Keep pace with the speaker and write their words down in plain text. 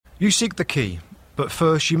You seek the key, but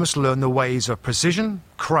first you must learn the ways of precision,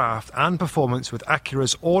 craft and performance with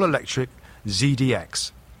Acura's all-electric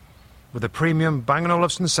ZDX. With a premium Bang &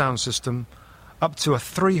 Olufsen sound system, up to a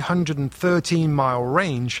 313-mile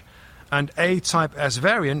range, and A-Type S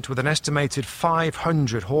variant with an estimated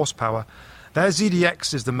 500 horsepower, their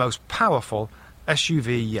ZDX is the most powerful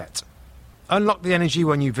SUV yet. Unlock the energy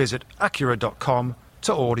when you visit Acura.com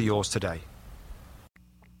to order yours today.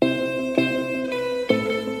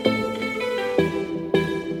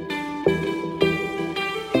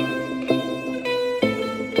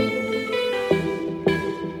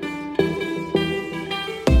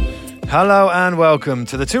 Hello and welcome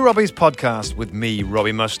to the Two Robbies podcast with me,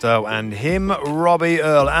 Robbie Mustoe, and him, Robbie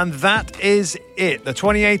Earle. And that is it. The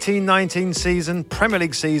 2018-19 season, Premier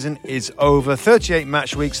League season, is over. 38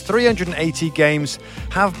 match weeks, 380 games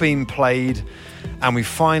have been played, and we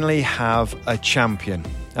finally have a champion.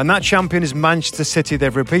 And that champion is Manchester City.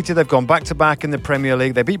 They've repeated. They've gone back-to-back in the Premier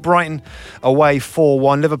League. They beat Brighton away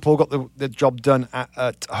 4-1. Liverpool got the job done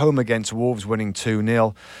at home against Wolves, winning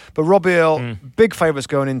 2-0. But Robbie Earle, big favourites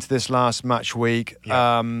going into this last match week.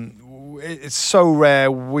 Yeah. It's so rare.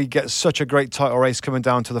 We get such a great title race coming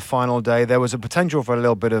down to the final day. There was a potential for a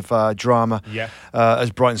little bit of drama as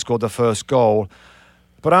Brighton scored the first goal.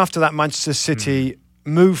 But after that, Manchester City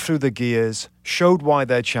moved through the gears, showed why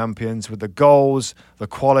they're champions with the goals, the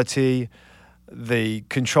quality, the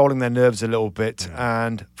controlling their nerves a little bit,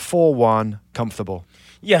 and 4-1, comfortable.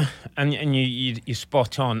 Yeah, and you're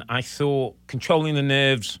spot on. I thought controlling the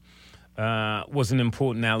nerves was an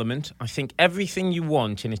important element. I think everything you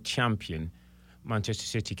want in a champion, Manchester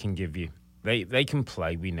City can give you. They can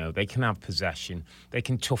play, we know. They can have possession. They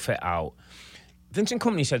can tough it out. Vincent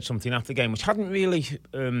Kompany said something after the game which hadn't really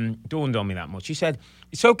dawned on me that much. He said,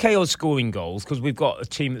 it's okay us scoring goals because we've got a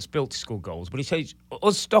team that's built to score goals, but he says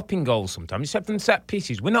us stopping goals sometimes, except from set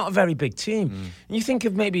pieces. We're not a very big team. And you think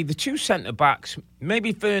of maybe the two centre-backs,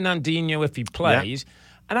 maybe Fernandinho if he plays,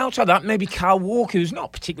 and outside that, maybe Kyle Walker, who's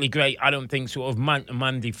not particularly great, I don't think, sort of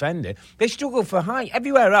man-to-man defender. They struggle for height.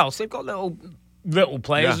 Everywhere else, they've got little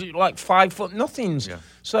players, like 5 foot nothings. Yeah.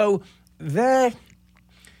 So they're...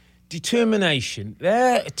 determination,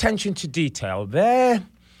 their attention to detail, their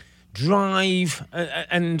drive,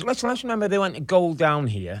 and let's remember they went a goal down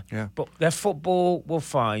here, but their football will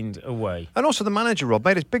find a way. And also the manager, Rob,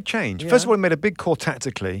 made a big change. First of all, he made a big call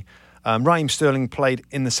tactically. Raheem Sterling played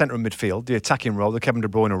in the centre of midfield, the attacking role, the Kevin De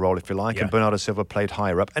Bruyne role, if you like, and Bernardo Silva played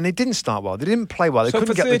higher up. And they didn't start well. They didn't play well. They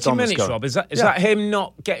couldn't get the dominoes going. Rob, is that him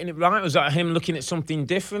not getting it right? Or is that him looking at something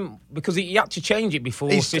different? Because he had to change it before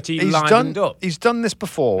City lined up. He's done this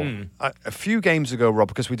before. A few games ago, Rob,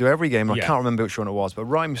 because we do every game. I can't remember which one it was, but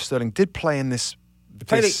Raheem Sterling did play in this.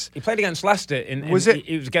 He played against Leicester. He was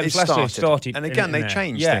against Leicester. Started. And again, they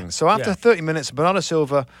changed things. So after 30 minutes, Bernardo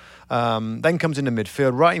Silva then comes into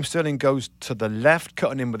midfield. Raheem Sterling goes to the left,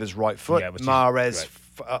 cutting in with his right foot. Mahrez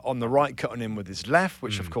on the right, cutting in with his left,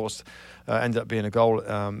 which, of course, ended up being a goal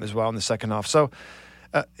as well in the second half. So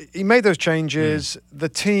he made those changes. The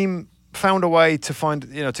team found a way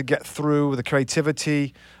to get through with the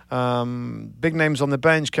creativity. Big names on the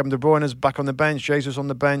bench. Kevin De Bruyne is back on the bench. Jesus on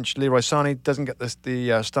the bench. Leroy Sané doesn't get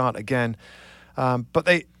the start again. But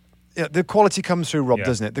the quality comes through, Rob,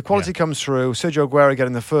 doesn't it? The quality comes through. Sergio Aguero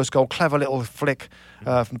getting the first goal. Clever little flick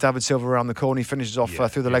from David Silva around the corner. He finishes off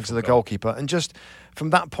through the legs of the goalkeeper. And just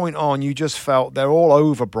from that point on, you just felt they're all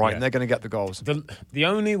over Brighton. They're going to get the goals. The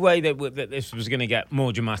only way that this was going to get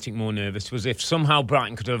more dramatic, more nervous, was if somehow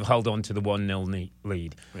Brighton could have held on to the 1-0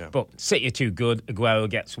 lead. Yeah. But City are too good. Aguero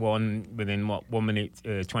gets one within, 1 minute,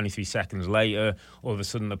 23 seconds later. All of a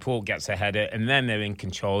sudden, Laporte gets a header, and then they're in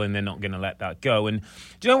control, and they're not going to let that go. And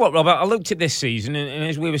do you know what, Rob? I looked at this season, and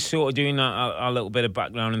as we were sort of doing our little bit of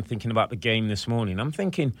background and thinking about the game this morning, I'm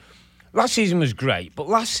thinking last season was great, but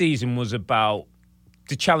last season was about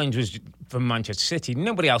the challenge was for Manchester City.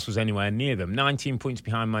 Nobody else was anywhere near them. 19 points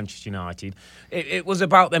behind Manchester United. It was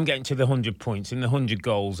about them getting to the 100 points and the 100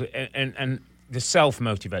 goals and the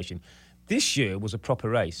self-motivation. This year was a proper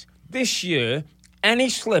race. This year, any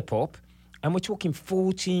slip-up, and we're talking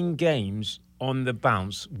 14 games on the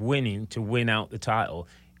bounce, winning to win out the title,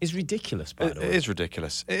 is ridiculous, by the way. It is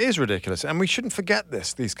ridiculous. It is ridiculous. And we shouldn't forget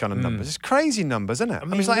these kind of numbers. It's crazy numbers, isn't it? I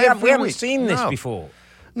mean, it's like we haven't seen this before.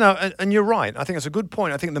 No, and you're right. I think it's a good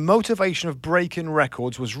point. I think the motivation of breaking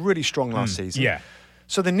records was really strong last season. Yeah.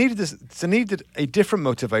 So they needed a different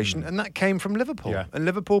motivation, and that came from Liverpool. Yeah. And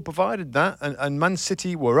Liverpool provided that, and Man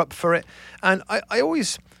City were up for it. And I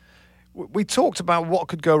always... we talked about what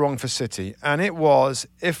could go wrong for City, and it was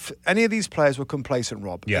if any of these players were complacent,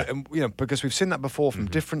 Rob. Yeah. Because we've seen that before from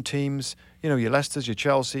different teams. Your Leicesters, your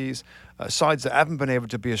Chelseas, sides that haven't been able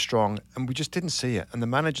to be as strong, and we just didn't see it. And the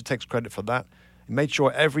manager takes credit for that. He made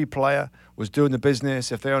sure every player was doing the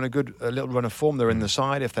business. If they're on a little run of form, they're in the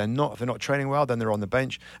side. If they're not training well, then they're on the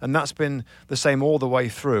bench. And that's been the same all the way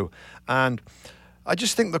through. And I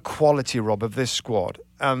just think the quality, Rob, of this squad,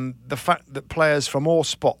 and the fact that players from all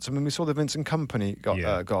spots. I mean, we saw the Vincent Kompany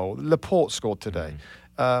goal. Laporte scored today.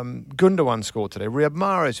 Gunnar scored today. Riyad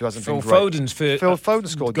Mahrez, who hasn't been great. Phil Foden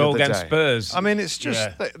scored goal the other against day. Spurs. I mean, it's just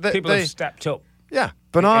people have stepped up. Yeah,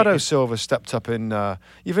 Bernardo Silva stepped up in.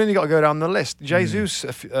 You've only got to go down the list. Jesus,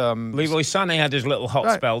 Leroy Sané had his little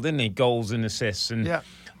hot spell, didn't he? Goals and assists, and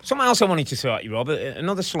something else I wanted to throw at you, Rob.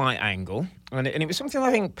 Another slight angle, and it was something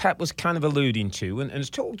I think Pep was kind of alluding to, and has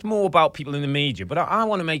talked more about people in the media. But I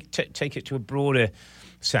want to take it to a broader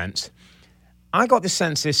sense. I got the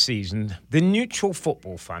sense this season the neutral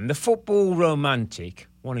football fan, the football romantic,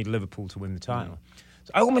 wanted Liverpool to win the title.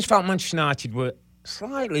 So I almost felt Manchester United were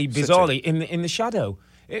slightly, bizarrely, in the shadow.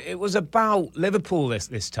 It was about Liverpool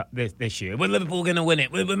this year. Were Liverpool going to win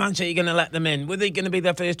it? Were Man City going to let them in? Were they going to be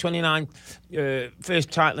their first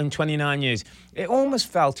title in 29 years? It almost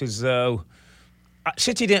felt as though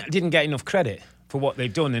City didn't get enough credit for what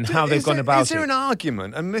they've done and how they've gone about it. Is there an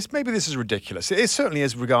argument, and maybe this is ridiculous, it certainly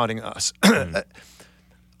is regarding us,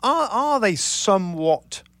 are they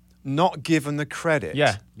somewhat not given the credit?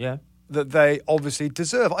 Yeah. That they obviously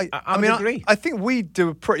deserve. I mean, agree. I think we do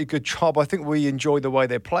a pretty good job. I think we enjoy the way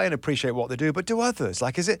they play and appreciate what they do. But do others?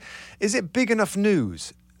 Like, is it big enough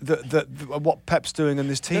news that what Pep's doing and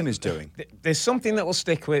this team is doing? There's something that will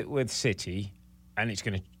stick with City, and it's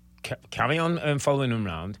going to carry on following them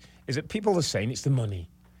round. Is that people are saying it's the money?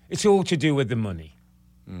 It's all to do with the money,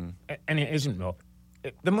 and it isn't, Rob.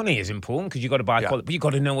 The money is important because you've got to buy quality, but you've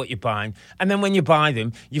got to know what you're buying. And then when you buy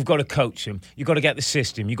them, you've got to coach them. You've got to get the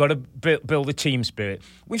system. You've got to build a team spirit.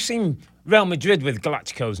 We've seen Real Madrid with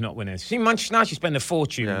Galacticos not win anything. We've seen Manchester United spend a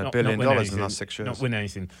fortune $1 billion in the last 6 years. Not win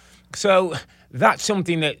anything. So that's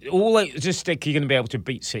something that it's a stick you're going to be able to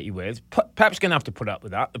beat City with. Pep's going to have to put up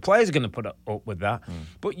with that. The players are going to put up with that.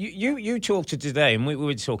 But you talked to today, and we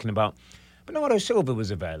were talking about Bernardo Silva was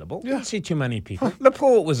available. Didn't see too many people.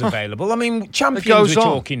 Laporte was available. I mean, champions we're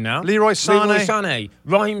talking now. Leroy Sané.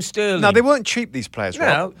 Raheem Sterling. Now, they weren't cheap, these players,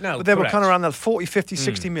 Rob. No, but they were kind of around the 40, 50,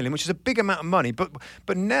 60 million, which is a big amount of money. But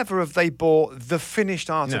never have they bought the finished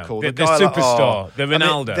article. The superstar, the Ronaldo.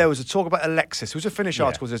 I mean, there was a talk about Alexis. It was a finished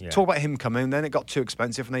article. There was a talk about him coming, and then it got too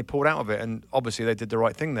expensive, and they pulled out of it. And obviously, they did the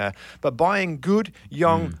right thing there. But buying good,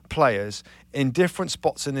 young players in different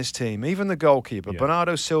spots in this team, even the goalkeeper,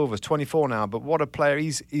 Bernardo Silva's 24 now, but what a player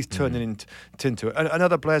he's turning into it. And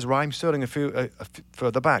other players, Raheem Sterling, a few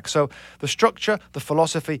further back. So the structure, the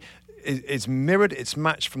philosophy is mirrored, it's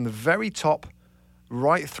matched from the very top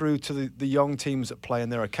right through to the young teams that play in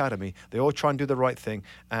their academy. They all try and do the right thing,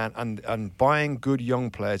 and buying good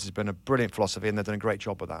young players has been a brilliant philosophy, and they've done a great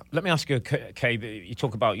job with that. Let me ask you, Kay, you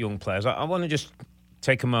talk about young players. I want to just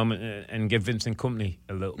take a moment and give Vincent Kompany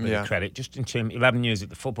a little bit of credit. Just in terms, 11 years at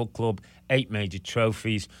the football club, 8 major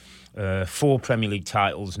trophies, 4 Premier League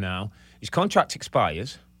titles now. His contract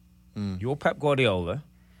expires. You're Pep Guardiola.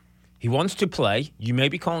 He wants to play. You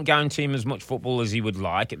maybe can't guarantee him as much football as he would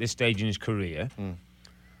like at this stage in his career.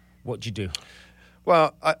 What do you do?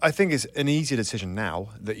 Well, I think it's an easy decision now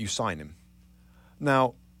that you sign him.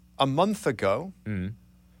 Now, a month ago,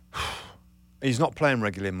 he's not playing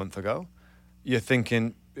regularly a month ago. You're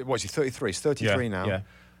thinking, what's he, 33? He's 33 now. Yeah.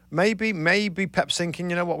 Maybe Pep's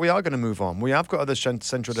thinking, you know what, we are going to move on. We have got other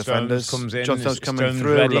central defenders. John Stones coming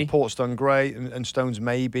through. Ready. Laporte's done great. And Stones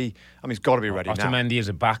maybe. I mean, he's got to be ready now. Otamendi as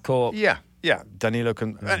a backup. Yeah. Danilo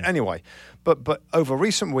can. Anyway, but over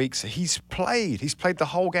recent weeks, he's played. He's played the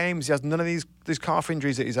whole games. He has none of these calf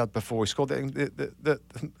injuries that he's had before. He scored the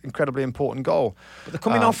incredibly important goal. But they're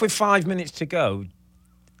coming off with 5 minutes to go.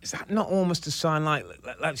 Is that not almost a sign like,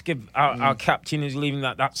 let's give our captain who's leaving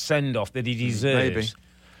that send-off that he deserves? Maybe.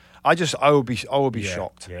 I would be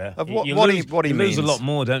shocked. Yeah. Of what he means. You lose a lot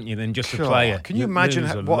more, don't you, than just a player. Can you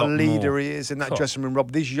imagine what a leader he is in that dressing room,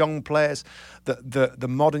 Rob? These young players, the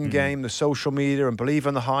modern game, the social media, and believe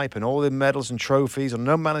in the hype, and all the medals and trophies, and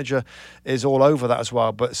no manager is all over that as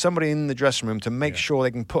well. But somebody in the dressing room to make sure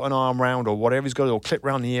they can put an arm round or whatever he's got, or clip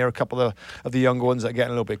round the ear. A couple of the younger ones that are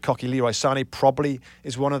getting a little bit cocky. Leroy Sané probably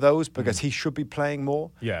is one of those because he should be playing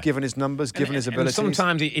more, given his numbers, given his abilities. And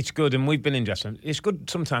sometimes it's good, and we've been in dressing rooms. It's good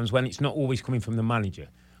sometimes when it's not always coming from the manager.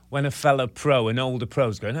 When a fellow pro, an older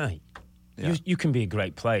pro's going, hey, you can be a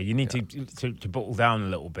great player. You need to buckle down a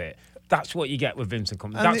little bit. That's what you get with Vincent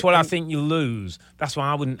Kompany. That's what I think you lose. That's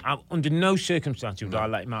why under no circumstances would I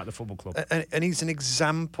let him out of the football club. And he's an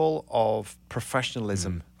example of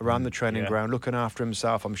professionalism around the training ground, looking after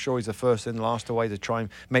himself. I'm sure he's the first in, last away to try and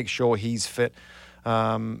make sure he's fit.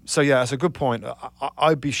 So, that's a good point.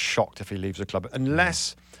 I'd be shocked if he leaves the club,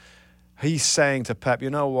 unless he's saying to Pep, you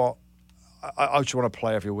know what, I just want to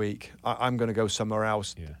play every week. I'm going to go somewhere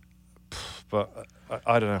else. Yeah. But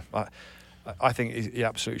I don't know. I think he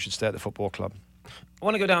absolutely should stay at the football club. I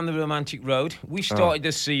want to go down the romantic road. We started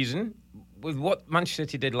this season with what Manchester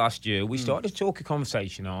City did last year. We started to talk a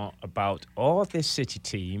conversation about this City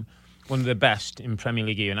team one of the best in Premier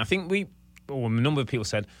League year. And I think a number of people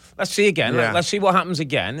said, let's see again. Yeah. Let's see what happens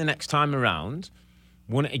again the next time around.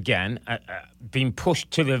 Won it again, being pushed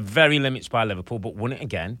to the very limits by Liverpool, but won it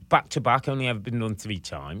again. Back-to-back, only ever been done 3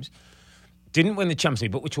 times. Didn't win the Champions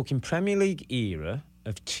League, but we're talking Premier League era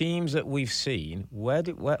of teams that we've seen. Where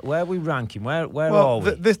are we ranking? Where are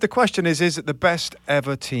we? The question is it the best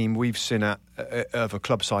ever team we've seen of a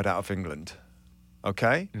club side out of England?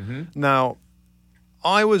 Okay? Mm-hmm. Now,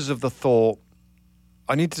 I was of the thought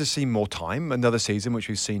I needed to see more time, another season, which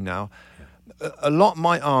we've seen now. A lot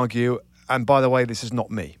might argue, and by the way, this is not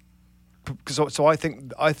me. So I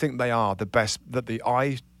think they are the best that the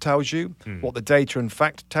eye tells you, what the data and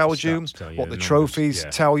fact tells you, what the trophies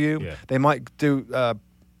tell you. Yeah. They might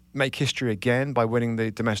make history again by winning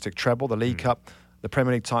the domestic treble, the League Cup, the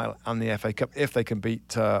Premier League title and the FA Cup, if they can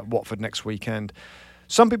beat Watford next weekend.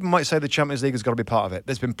 Some people might say the Champions League has got to be part of it.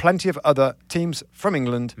 There's been plenty of other teams from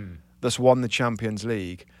England that's won the Champions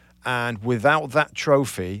League. And without that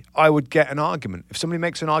trophy, I would get an argument. If somebody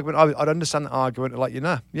makes an argument, I'd understand the argument. Like,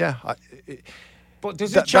 But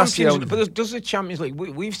does the Champions League?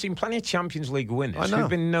 We've seen plenty of Champions League winners who've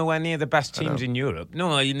been nowhere near the best teams in Europe.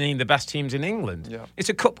 No, you need the best teams in England. Yeah. It's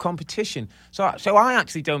a cup competition. So I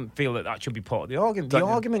actually don't feel that should be part of the argument. The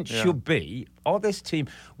argument should be, this team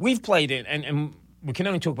we've played it, and we can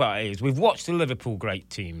only talk about it. We've watched the Liverpool great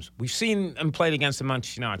teams. We've seen them played against the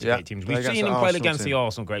Manchester United great teams. We've seen them played against the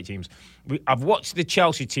Arsenal great teams. I've watched the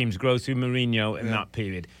Chelsea teams grow through Mourinho in that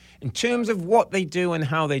period. In terms of what they do and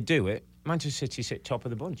how they do it, Manchester City sit top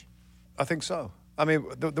of the bunch. I think so. I mean,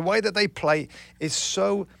 the way that they play is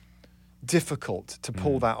so difficult to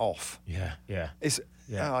pull that off. Yeah.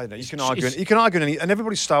 I know. You can argue, and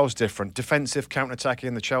everybody's style is different. Defensive,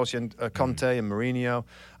 counter-attacking, the Chelsea and Conte and Mourinho.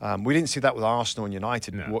 We didn't see that with Arsenal and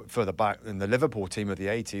United further back in the Liverpool team of the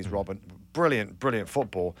 80s, Robin. Brilliant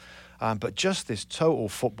football. But just this total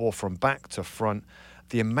football from back to front,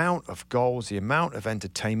 the amount of goals, the amount of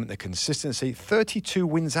entertainment, the consistency, 32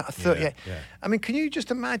 wins out of 38. Yeah. I mean, can you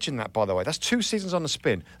just imagine that, by the way? That's 2 seasons on the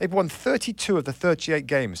spin. They've won 32 of the 38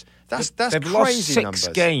 games. That's They've crazy lost 6 numbers.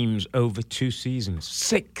 Games over 2 seasons.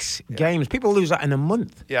 6 games. People lose that in a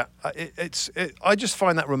month. Yeah, I just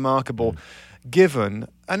find that remarkable. Given,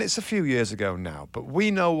 and it's a few years ago now, but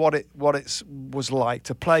we know what it was like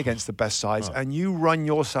to play against the best sides, and you run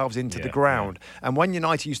yourselves into the ground. Yeah. And when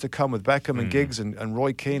United used to come with Beckham and Giggs and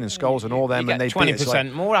Roy Keane and Scholes and all them, and they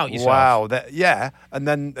 20% more out yourself. Wow, and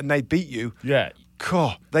they beat you. Yeah.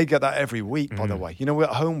 God, they get that every week, by the way. We're at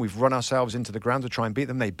home, we've run ourselves into the ground to try and beat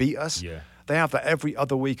them. They beat us. Yeah. They have that every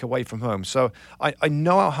other week away from home. So I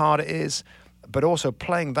know how hard it is. But also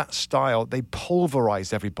playing that style, they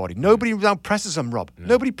pulverised everybody. Nobody now presses them, Rob. No.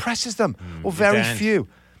 Nobody presses them, or very few.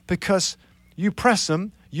 Because you press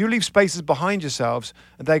them, you leave spaces behind yourselves,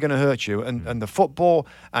 and they're going to hurt you. And the football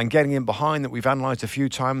and getting in behind that we've analysed a few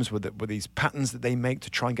times with these patterns that they make to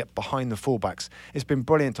try and get behind the fullbacks, it's been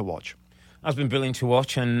brilliant to watch. Has been brilliant to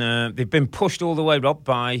watch, and they've been pushed all the way, Rob,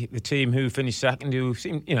 by the team who finished second, who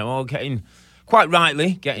seem, all getting... Quite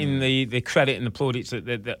rightly, getting the credit and the plaudits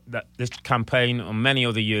that this campaign, on many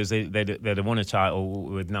other years, they'd have won a title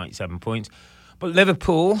with 97 points. But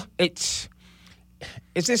Liverpool, is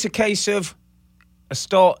this a case of a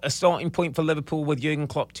starting point for Liverpool with Jurgen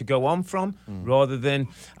Klopp to go on from, rather than...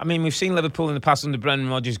 I mean, we've seen Liverpool in the past under Brendan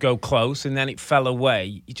Rodgers go close, and then it fell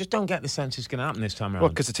away. You just don't get the sense it's going to happen this time around. Well,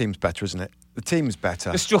 because the team's better, isn't it? The team's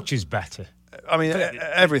better. The structure's better. I mean,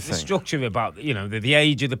 everything. The structure about, the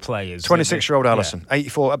age of the players. 26-year-old Alisson,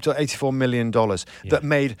 up to $84 million, that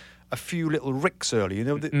made a few little ricks early,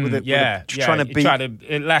 trying to beat...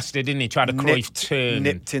 It lasted, didn't he? Tried to Cruyff turn.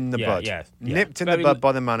 Nipped in the bud. Nipped in the bud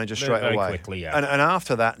by the manager straight away. Very quickly, And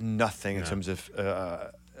after that, nothing in terms of...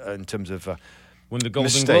 Won the Golden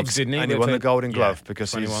mistakes, Gloves, didn't he? And he won the Golden Glove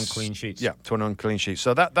because 21 clean sheets. Yeah, 21 clean sheets.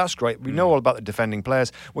 So that's great. We know all about the defending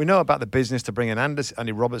players. We know about the business to bring in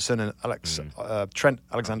Andy Robertson and Trent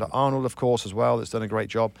Alexander-Arnold, of course, as well. That's done a great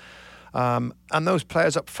job. And those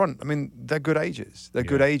players up front, I mean, they're good ages. They're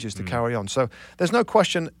good ages to carry on. So there's no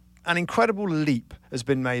question an incredible leap has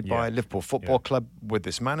been made by Liverpool Football Club with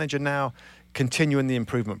this manager now, continuing the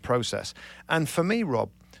improvement process. And for me, Rob,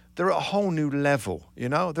 they're at a whole new level. You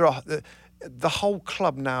know, the whole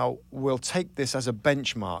club now will take this as a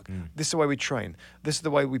benchmark. This is the way we train. This is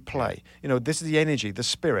the way we play. You know, this is the energy, the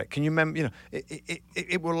spirit. Can you remember? You know,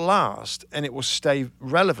 it will last and it will stay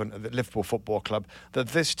relevant at the Liverpool Football Club. That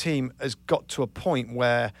this team has got to a point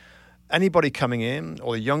where anybody coming in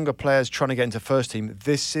or the younger players trying to get into first team,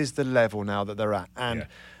 this is the level now that they're at. And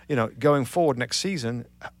you know, going forward next season,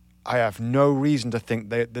 I have no reason to think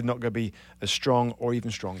they're not going to be as strong or even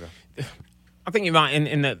stronger. I think you're right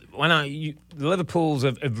in that the Liverpools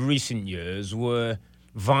of recent years were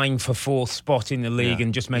vying for fourth spot in the league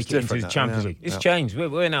and just make it into the Champions League. It's changed.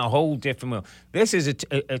 We're in a whole different world. This is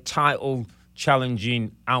a title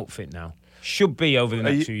challenging outfit now. Should be over the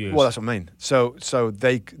next 2 years. Well, that's what I mean. So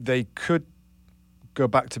they could go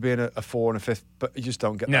back to being a 4 and a 5th, but you just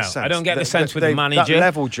don't get that sense. No, I don't get the sense with the manager. That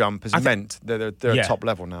level jump has meant they're at top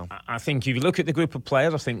level now. I think if you look at the group of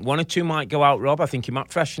players, I think 1 or 2 might go out, Rob. I think he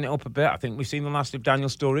might freshen it up a bit. I think we've seen the last of Daniel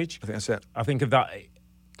Sturridge. I think that's it. I think of that.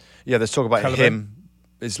 Yeah, there's talk about him,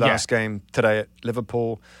 his last game today at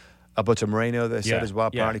Liverpool. Alberto Moreno, they said as well.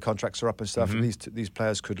 Apparently contracts are up and stuff. And these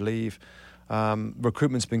players could leave.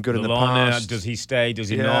 Recruitment's been good in the past. Does he stay? Does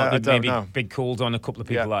he not? Maybe big calls on a couple of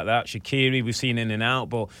people like that. Shaqiri, we've seen in and out,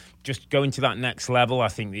 but just going to that next level, I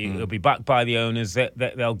think it'll be backed by the owners.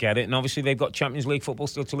 They'll get it, and obviously they've got Champions League football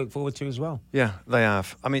still to look forward to as well. Yeah, they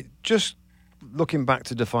have. I mean, just looking back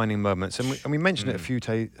to defining moments, and we mentioned it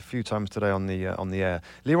a few times today on the air.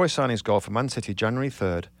 Leroy Sané's goal for Man City, January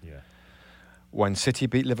 3rd. Yeah. When City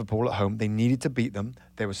beat Liverpool at home, they needed to beat them.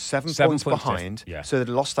 They were 7 points behind. So they'd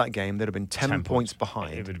lost that game. They'd have been 10 points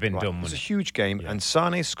behind. It would have been done. It was a huge game. And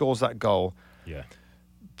Sané scores that goal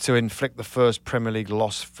to inflict the first Premier League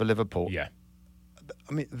loss for Liverpool. Yeah.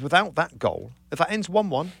 I mean, without that goal, if that ends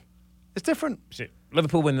 1-1, it's different.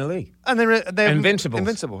 Liverpool win the league. And they're invincible.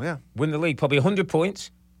 Invincible, yeah. Win the league, probably 100 points.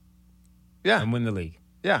 Yeah. And win the league.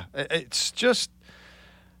 Yeah. It's just,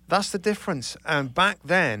 that's the difference. And back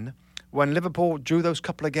then, when Liverpool drew those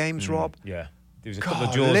couple of games, Rob. Yeah. There was a couple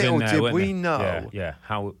of draws in there, did we know. Yeah.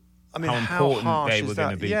 How important they were going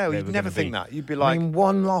to be. Yeah, you'd never think that. You'd be like... I mean,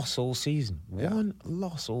 one loss all season. One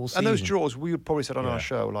loss all season. And those draws, we would probably said on our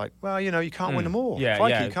show, like, well, you know, you can't win them all. Yeah,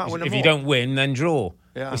 Frankie, you can't win them all. If you don't win, then draw.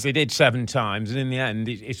 Yeah. Because they did 7 times, and in the end,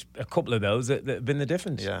 it's a couple of those that have been the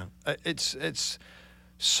difference. Yeah. It's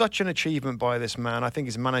such an achievement by this man. I think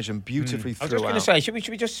he's managed them beautifully throughout. I was just going to say,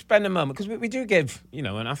 should we just spend a moment? Because we do give, you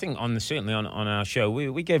know, and I think certainly on our show,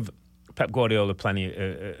 we give Pep Guardiola plenty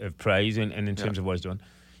of praise and in terms of what he's done.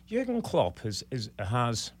 Jurgen Klopp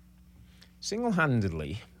has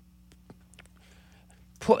single-handedly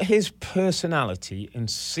put his personality and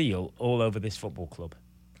seal all over this football club.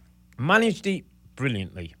 Managed it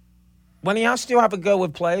brilliantly. When he has to have a go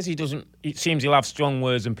with players, it seems he'll have strong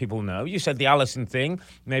words and people know. You said the Alisson thing,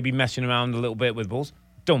 maybe messing around a little bit with balls.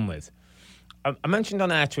 Done with. I mentioned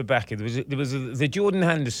on air to Rebecca, there was the Jordan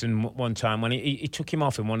Henderson one time when he took him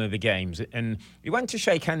off in one of the games, and he went to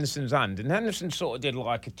shake Henderson's hand, and Henderson sort of did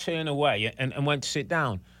like a turn away and went to sit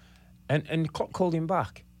down. And Klopp called him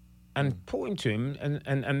back and pointed to him,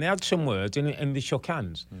 and they had some words, and they shook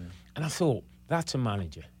hands. And I thought, that's a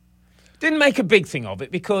manager. Didn't make a big thing of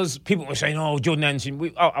it because people were saying, oh, Jordan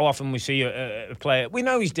Henderson, how often we see a player. We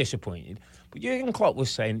know he's disappointed. But Jurgen Klopp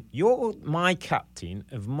was saying, you're my captain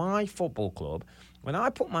of my football club. When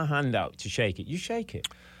I put my hand out to shake it, you shake it.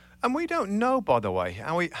 And we don't know, by the way,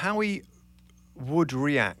 how he would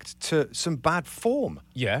react to some bad form.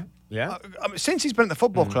 Yeah. I mean, since he's been at the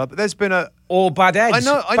football club, there's been or bad eggs.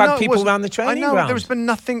 I know people around the training ground. There's been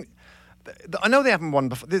nothing... I know they haven't won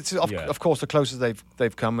before. This is, of course, the closest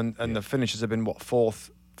they've come, and the finishes have been,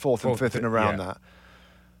 fourth and fifth and around that.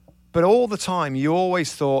 But all the time, you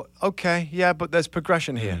always thought, okay, but there's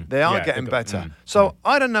progression here. They are getting better. So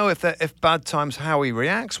I don't know if bad times, how he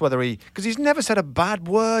reacts, because he's never said a bad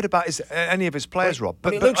word about any of his players, Rob.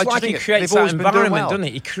 But it looks like he creates that environment, doesn't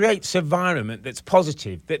it? He creates an environment that's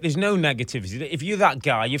positive, that there's no negativity. That if you're that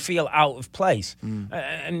guy, you feel out of place.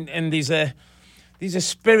 And there's a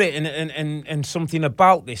spirit and something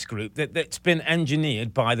about this group that's been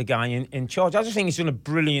engineered by the guy in charge. I just think he's done a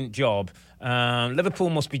brilliant job. Liverpool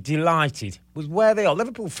must be delighted with where they are.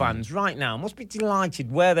 Liverpool fans right now must be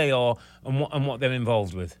delighted where they are and what they're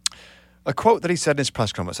involved with. A quote that he said in his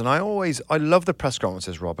press conference, and I love the press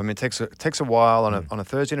conferences, Rob. I mean, it takes a while on a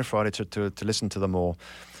Thursday and a Friday to listen to them all.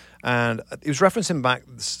 And he was referencing back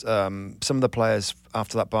some of the players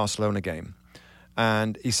after that Barcelona game.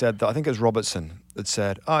 And he said that, I think it was Robertson that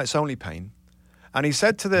said, it's only pain. And he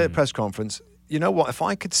said to the press conference, you know what? If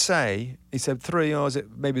I could say, he said 3, or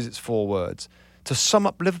maybe it's 4 words, to sum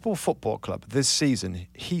up Liverpool Football Club this season,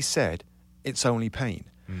 he said, it's only pain.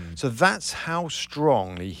 So that's how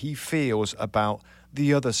strongly he feels about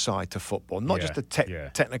the other side to football, not just the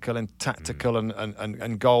technical and tactical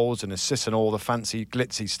and goals and assists and all the fancy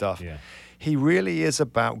glitzy stuff. Yeah. He really is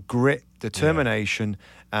about grit, determination,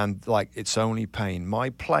 and it's only pain.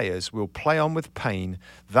 My players will play on with pain.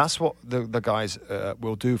 That's what the guys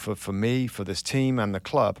will do for me, for this team and the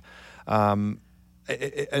club.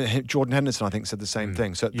 Jordan Henderson, I think, said the same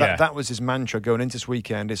thing. So that was his mantra going into this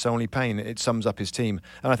weekend. It's only pain. It sums up his team,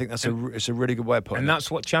 and I think it's a really good way of putting it. And that's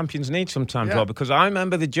what champions need sometimes, Rob. Because I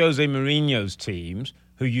remember the Jose Mourinho's teams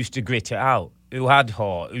who used to grit it out, who had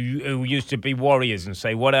heart, who used to be warriors and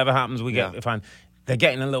say, whatever happens, we get the fan. They're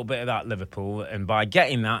getting a little bit of that, Liverpool, and by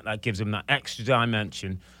getting that gives them that extra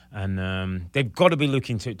dimension. And they've got to be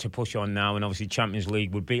looking to push on now, and obviously Champions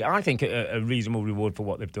League would be, I think, a reasonable reward for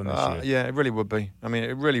what they've done this year. Yeah, it really would be. I mean,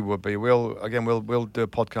 it really would be. We'll do a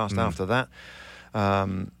podcast after that.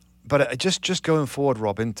 But just going forward,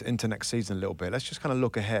 Rob, into next season a little bit. Let's just kind of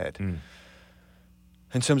look ahead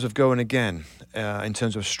in terms of going again, in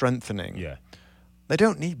terms of strengthening. Yeah, they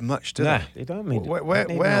don't need much, do they? They don't need. Where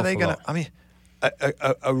are they going to? I mean,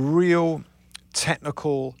 a real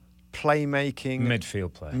technical, playmaking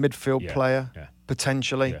midfield player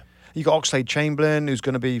potentially. You got Oxlade-Chamberlain, who's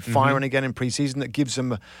going to be firing again in pre-season. That gives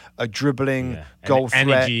them a dribbling goal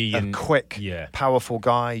threat, a quick, powerful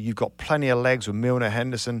guy. You've got plenty of legs with Milner,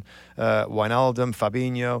 Henderson, Wijnaldum,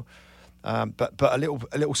 Fabinho. But a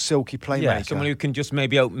little silky playmaker. Yeah, someone who can just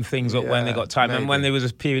maybe open things up when they got time. Maybe. And when there was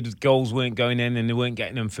a period of goals weren't going in and they weren't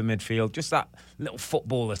getting them for midfield, just that little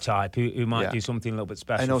footballer type who might do something a little bit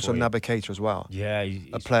special. And also for Naby Keita as well. Yeah.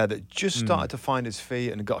 A player that just started to find his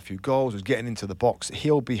feet and got a few goals, was getting into the box.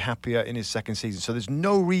 He'll be happier in his second season. So there's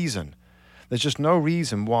just no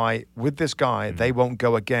reason why, with this guy, they won't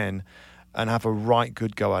go again and have a right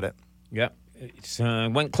good go at it. Yeah. It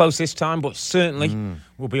went close this time, but certainly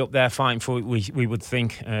we'll be up there fighting for it, we would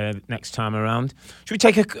think, next time around. Should we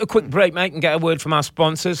take a quick break, mate, and get a word from our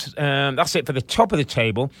sponsors? That's it for the top of the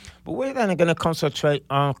table. But we're then going to concentrate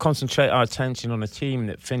our attention on a team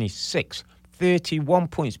that finished 6th, 31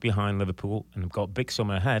 points behind Liverpool, and have got a big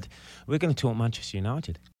summer ahead. We're going to talk Manchester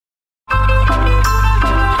United.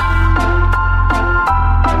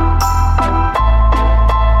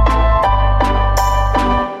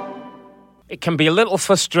 It can be a little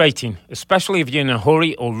frustrating, especially if you're in a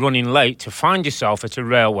hurry or running late, to find yourself at a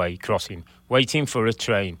railway crossing, waiting for a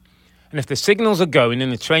train. And if the signals are going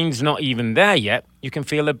and the train's not even there yet, you can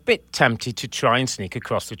feel a bit tempted to try and sneak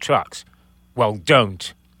across the tracks. Well,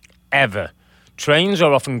 don't. Ever. Trains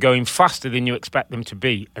are often going faster than you expect them to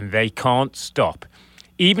be, and they can't stop.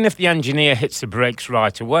 Even if the engineer hits the brakes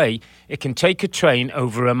right away, it can take a train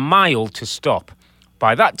over a mile to stop.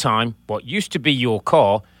 By that time, what used to be your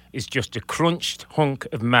car is just a crunched hunk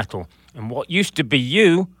of metal. And what used to be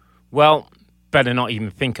you, well, better not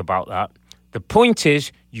even think about that. The point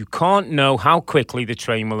is, you can't know how quickly the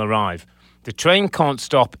train will arrive. The train can't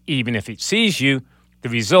stop even if it sees you. The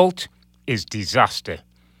result is disaster.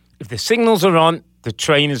 If the signals are on, the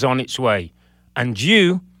train is on its way. And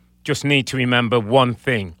you just need to remember one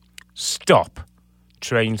thing. Stop.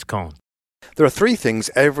 Trains can't. There are 3 things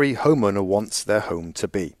every homeowner wants their home to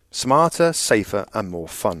be: smarter, safer and more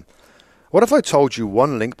fun. What if I told you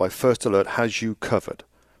One Link by First Alert has you covered?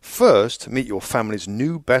 First, meet your family's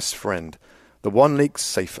new best friend, the One Link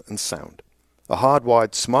Safe and Sound. A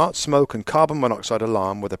hardwired smart smoke and carbon monoxide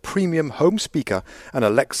alarm with a premium home speaker and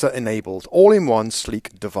Alexa-enabled all-in-one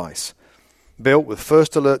sleek device. Built with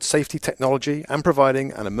First Alert safety technology and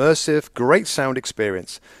providing an immersive, great sound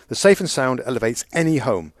experience, the Safe and Sound elevates any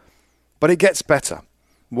home. But it gets better.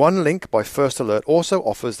 One Link by First Alert also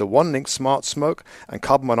offers the One Link Smart Smoke and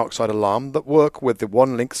Carbon Monoxide Alarm that work with the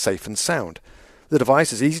One Link Safe and Sound. The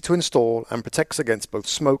device is easy to install and protects against both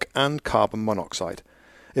smoke and carbon monoxide.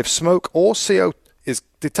 If smoke or CO is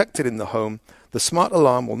detected in the home, the smart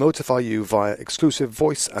alarm will notify you via exclusive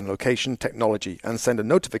voice and location technology and send a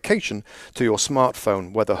notification to your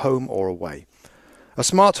smartphone, whether home or away. A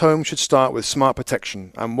smart home should start with smart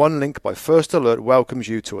protection, and One Link by First Alert welcomes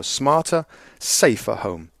you to a smarter, safer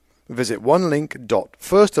home. Visit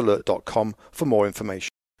onelink.firstalert.com for more information.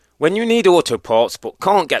 When you need auto parts but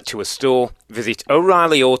can't get to a store, visit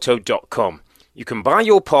O'ReillyAuto.com. You can buy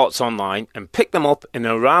your parts online and pick them up in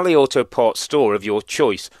an O'Reilly Auto Parts store of your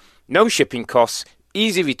choice. No shipping costs,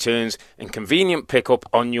 easy returns and convenient pickup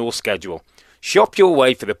on your schedule. Shop your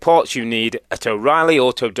way for the parts you need at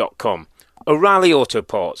O'ReillyAuto.com. O'Reilly Auto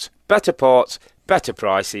Parts. Better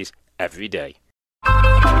prices, every day.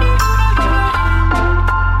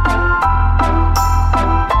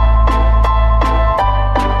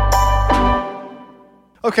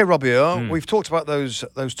 Okay, Robbie Earle, we've talked about those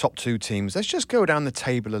top two teams. Let's just go down the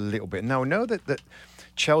table a little bit. Now, we know that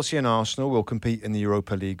Chelsea and Arsenal will compete in the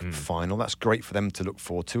Europa League final. That's great for them to look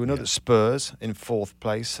forward to. We know that Spurs, in fourth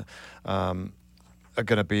place, are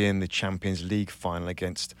going to be in the Champions League final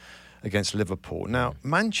against Liverpool. Now,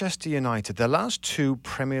 Manchester United, their last two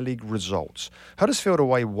Premier League results, Huddersfield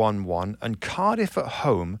away 1-1 and Cardiff at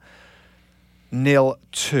home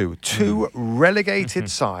 0-2. Two relegated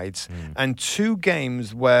sides and two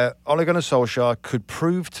games where Ole Gunnar Solskjaer could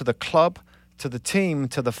prove to the club, to the team,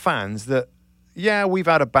 to the fans that, yeah, we've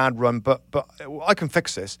had a bad run, but I can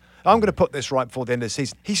fix this. I'm going to put this right before the end of the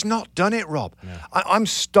season. He's not done it, Rob. No. I'm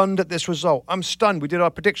stunned at this result. I'm stunned. We did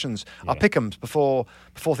our predictions, our pick-ems before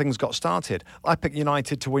things got started. I picked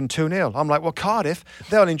United to win 2-0. I'm like, well, Cardiff,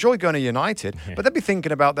 they'll enjoy going to United, but they'll be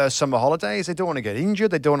thinking about their summer holidays. They don't want to get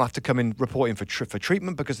injured. They don't have to come in reporting for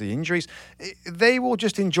treatment because of the injuries. They will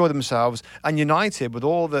just enjoy themselves. And United, with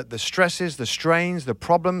all the stresses, the strains, the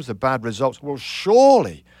problems, the bad results, will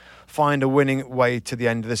surely find a winning way to the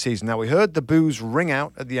end of the season. Now, we heard the boos ring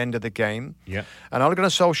out at the end of the game. Yeah. And Ole Gunnar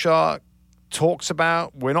Solskjaer talks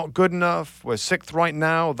about, we're not good enough, we're sixth right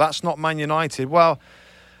now, that's not Man United. Well,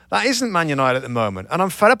 that isn't Man United at the moment. And I'm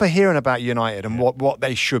fed up of hearing about United and what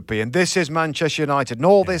they should be. And this is Manchester United and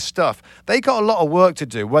all this stuff. They got a lot of work to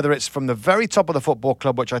do, whether it's from the very top of the football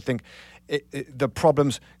club, which I think the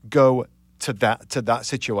problems go to that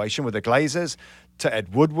situation with the Glazers, to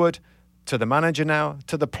Ed Woodward, to the manager now,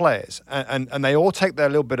 to the players, and they all take their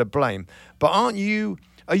little bit of blame. But are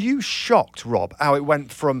you shocked, Rob, how it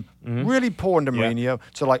went from really poor under Mourinho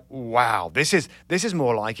to like, wow, this is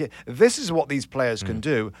more like it. This is what these players can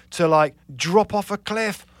do, to like drop off a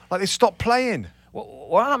cliff, like they stopped playing.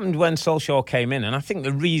 What happened when Solskjaer came in, and I think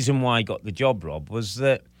the reason why he got the job, Rob, was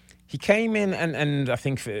that he came in and I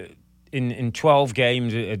think in 12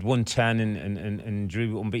 games had won 10 and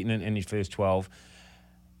drew unbeaten in his first 12.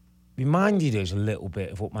 Reminded us a little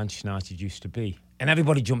bit of what Manchester United used to be. And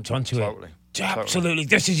everybody jumped onto it. Absolutely.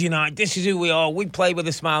 This is United. This is who we are. We play with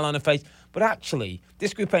a smile on our face. But actually,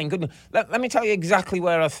 this group ain't good enough. Let me tell you exactly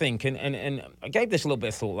where I think. And I gave this a little bit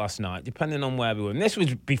of thought last night, depending on where we were. And this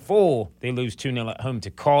was before they lose 2-0 at home to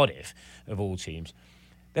Cardiff, of all teams.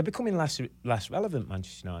 They're becoming less relevant,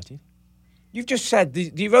 Manchester United. You've just said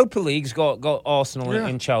the Europa League's got Arsenal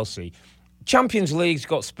and Chelsea. Champions League's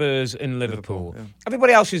got Spurs and Liverpool.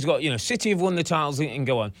 Everybody else has got, City have won the titles and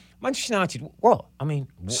go on. Manchester United, what? I mean,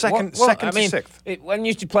 second I mean, to sixth. When you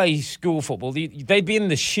used to play school football, they'd be in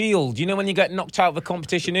the Shield. You know, when you get knocked out of a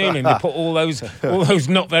competition early and they put all those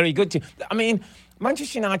not very good teams. I mean,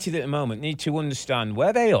 Manchester United at the moment need to understand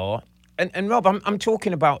where they are. And Rob, I'm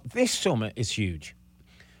talking about this summer is huge.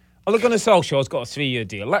 Ole Gunnar Solskjaer's got a 3-year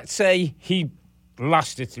deal. Let's say he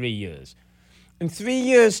lasted 3 years. In 3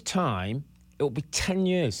 years' time, it'll be 10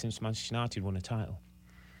 years since Manchester United won a title.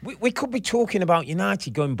 We could be talking about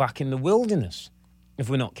United going back in the wilderness if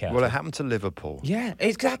we're not careful. Well, it happened to Liverpool. Yeah,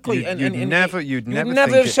 exactly. You'd never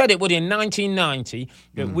have said it, would you, in 1990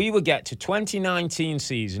 that we would get to 2019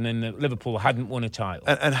 season and that Liverpool hadn't won a title.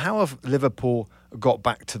 And how have Liverpool got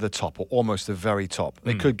back to the top, or almost the very top?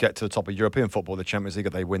 They could get to the top of European football, the Champions League,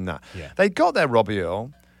 if they win that. Yeah. They got there, Robbie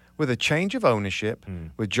Earle, with a change of ownership,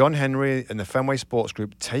 with John Henry and the Fenway Sports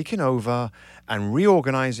Group taking over and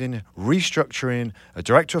reorganising, restructuring, a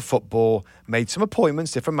director of football, made some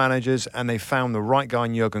appointments, different managers, and they found the right guy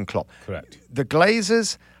in Jurgen Klopp. Correct. The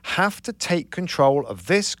Glazers have to take control of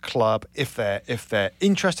this club if they're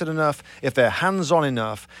interested enough, if they're hands-on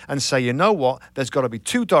enough, and say, you know what, there's got to be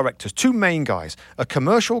two directors, two main guys, a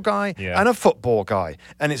commercial guy and a football guy.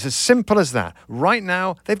 And it's as simple as that. Right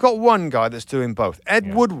now, they've got one guy that's doing both.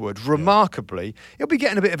 Ed Woodward, remarkably, he'll be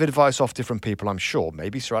getting a bit of advice off different people, I'm sure,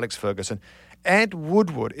 maybe Sir Alex Ferguson. Ed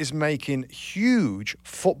Woodward is making huge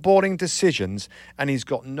footballing decisions, and he's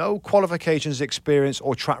got no qualifications, experience,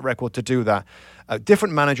 or track record to do that.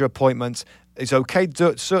 Different manager appointments. It's okay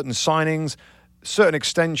to do certain signings, certain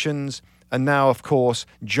extensions, and now, of course,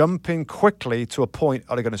 jumping quickly to appoint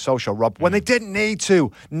Ole Gunnar Solskjaer, Rob, when they didn't need to.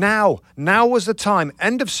 Now was the time.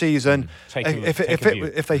 End of season. If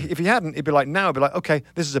he hadn't, he'd be like, okay,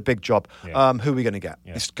 this is a big job. Yeah. Who are we going to get?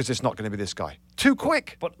 Because it's not going to be this guy. Too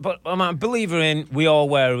quick. But I'm a believer in we are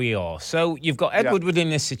where we are. So you've got Ed Woodward in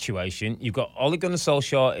this situation. You've got Ole Gunnar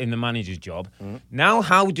Solskjaer in the manager's job. Now,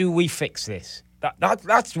 how do we fix this?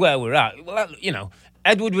 That's where we're at. Well,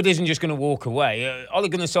 Ed Woodward isn't just going to walk away. Ole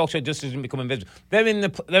Gunnar Solskjaer just doesn't become invisible. They're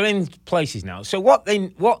in places now. So what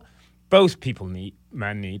both people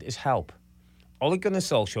need is help. Ole Gunnar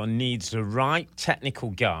Solskjaer needs the right technical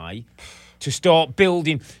guy to start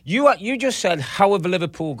building. You just said however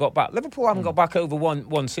Liverpool got back. Liverpool haven't got back over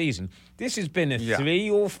one season. This has been a 3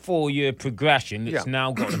 or 4 year progression that's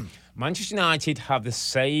now got them. Manchester United have the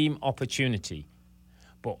same opportunity.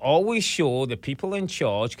 But always sure the people in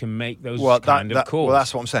charge can make those kind of calls. Well,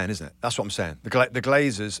 that's what I'm saying, isn't it? That's what I'm saying. The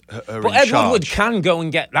Glazers are in charge. But Ed Woodward can go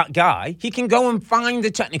and get that guy. He can go and find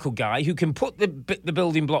the technical guy who can put the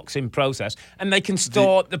building blocks in process, and they can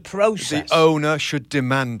start the process. The owner should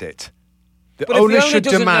demand it. The owner should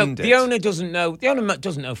demand it. The owner doesn't know. The owner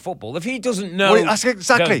doesn't know football. If he doesn't know,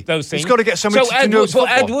 exactly those things, he's got to get somebody to know football.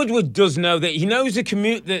 But Ed Woodward does know that. He knows the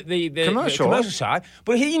commercial side,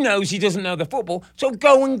 but he knows he doesn't know the football. So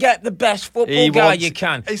go and get the best football guy you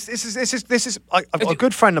can. This is. I've got a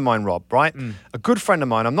good friend of mine, Rob. Right, a good friend of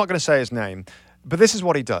mine. I'm not going to say his name, but this is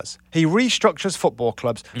what he does. He restructures football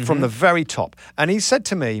clubs from the very top, and he said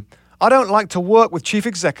to me, "I don't like to work with chief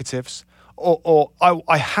executives." Or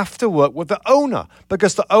I have to work with the owner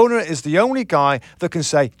because the owner is the only guy that can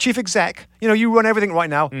say, chief exec, you run everything right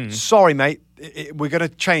now. Sorry, mate, we're going to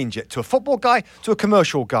change it to a football guy, to a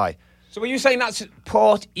commercial guy. So are you saying that's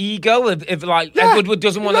part ego? If Ed Woodward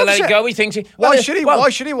doesn't want to let it go, he thinks... Why should he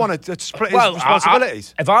want to split his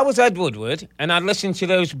responsibilities? If I was Ed Woodward and I'd listened to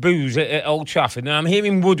those boos at Old Trafford and I'm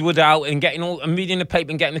hearing Woodward out and and reading the paper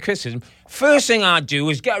and getting the criticism, first thing I'd do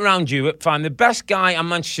is get around Europe, find the best guy at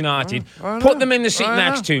Manchester United, put them in the seat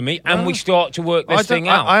next to me, and we start to work this thing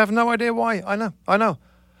out. I have no idea why. I know.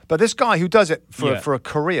 But this guy who does it for a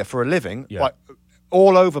career, for a living, like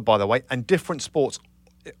all over, by the way, and different sports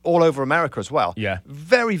all over America as well. Yeah.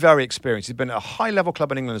 Very, very experienced. He's been at a high-level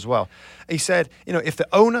club in England as well. He said, if the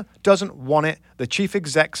owner doesn't want it, the chief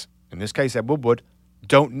execs, in this case Ed Woodward,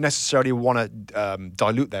 don't necessarily want to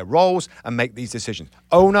dilute their roles and make these decisions.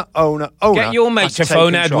 Owner. Get your mate to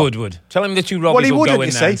phone Ed Woodward. Tell him the two Robbies will go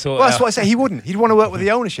in there and sort that's what I say. He wouldn't. He'd want to work with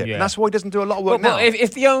the ownership. And that's why he doesn't do a lot of work now. But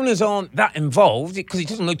if the owners aren't that involved, because it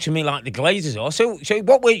doesn't look to me like the Glazers are, so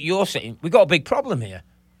what you're saying, we've got a big problem here.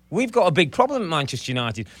 We've got a big problem at Manchester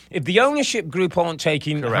United. If the ownership group aren't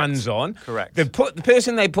taking hands on, the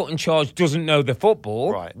person they put in charge doesn't know the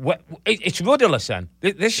football. Right. It's rudderless then.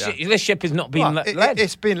 This ship is not being led.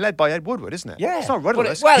 It's being led by Ed Woodward, isn't it? Yeah. It's not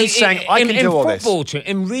rudderless. He's saying, I can do all this.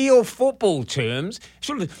 In real football terms,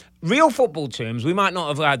 we might not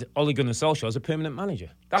have had Ole Gunnar Solskjaer as a permanent manager.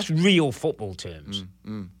 That's real football terms.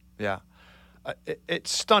 Yeah.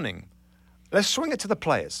 It's stunning. Let's swing it to the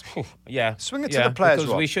players. Swing it to the players,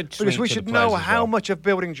 Rob. Because we should know how much of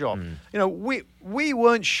building job. We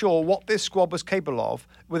weren't sure what this squad was capable of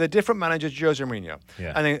with a different manager, Jose Mourinho.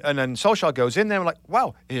 Yeah. And then Solskjaer goes in there and like,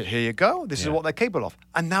 wow, here you go. This is what they're capable of.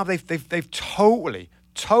 And now they've totally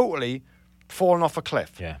fallen off a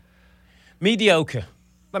cliff. Yeah. Mediocre.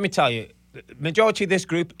 Let me tell you, the majority of this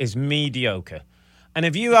group is mediocre. And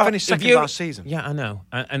if you finished second last season. Yeah, I know.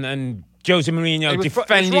 And Jose Mourinho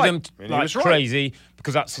defended them like crazy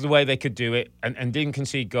because that's the way they could do it and didn't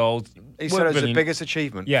concede goals. He said it was the biggest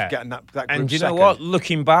achievement, getting that group and you second. know what?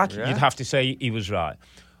 Looking back, you'd have to say he was right.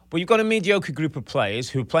 But you've got a mediocre group of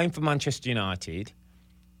players who are playing for Manchester United.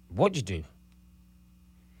 What do you do?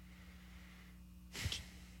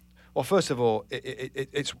 Well, first of all,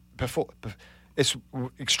 it's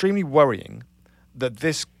extremely worrying that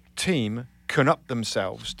this team can up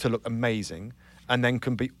themselves to look amazing and then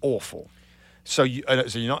can be awful. So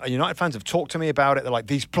United fans have talked to me about it. They're like,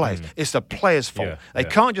 these players, it's the players' fault. They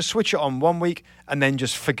can't just switch it on one week and then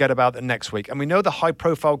just forget about it next week. And we know the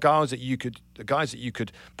high-profile guys that you could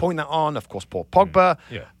point that on. Of course, Paul Pogba.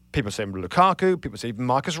 People say Lukaku. People say even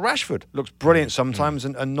Marcus Rashford looks brilliant sometimes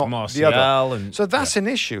and not Martial the other. So that's an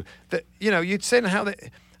issue. That you'd say how that.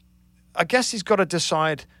 I guess he's got to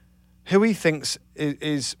decide who he thinks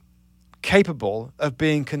is capable of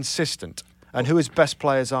being consistent and who his best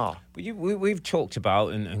players are. But we've talked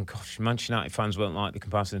about, and gosh, Manchester United fans won't like the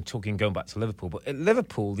comparison going back to Liverpool, but at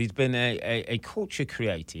Liverpool, there's been a culture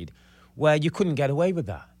created where you couldn't get away with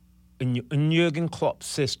that. In Jurgen Klopp's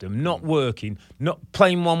system, not working, not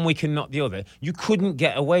playing one week and not the other, you couldn't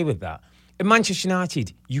get away with that. In Manchester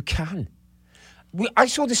United, you can. I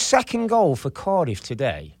saw the second goal for Cardiff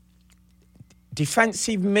today.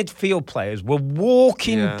 Defensive midfield players were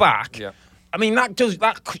walking back. Yeah. I mean,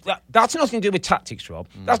 that's nothing to do with tactics, Rob.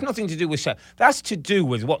 That's nothing to do with set. That's to do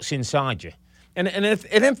with what's inside you. And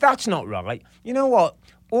if that's not right, you know what?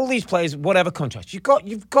 All these players, whatever contracts, you've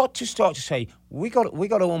got to start to say, we got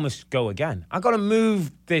to almost go again. I've got to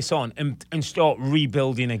move this on and start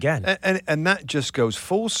rebuilding again. And that just goes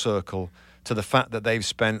full circle to the fact that they've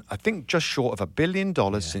spent, I think, just short of $1 billion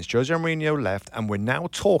since Jose Mourinho left, and we're now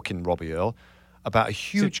talking, Robbie Earle, about a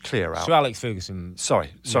huge clear-out. Sir Alex Ferguson. Sir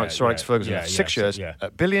Alex Ferguson, 6 years,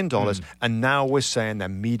 $1 billion, and now we're saying they're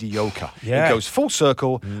mediocre. Yeah. It goes full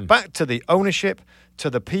circle, back to the ownership, to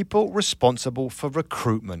the people responsible for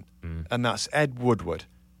recruitment, and that's Ed Woodward.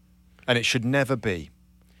 And it should never be.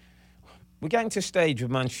 We're getting to a stage with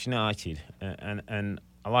Manchester United, and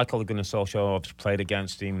I like Ole Gunnar Solskjaer. I've played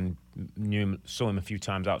against him, saw him a few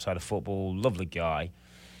times outside of football. Lovely guy.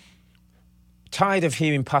 Tired of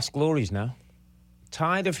hearing past glories now.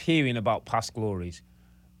 Tired of hearing about past glories.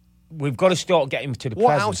 We've got to start getting to the present.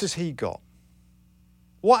 What else has he got?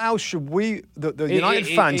 What else should we, the United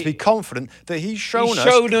fans, be confident that he's shown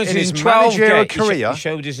us in his managerial career? He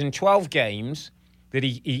showed us in 12 games that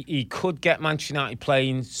he could get Manchester United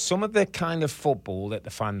playing some of the kind of football that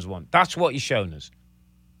the fans want. That's what he's shown us.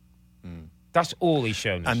 That's all he's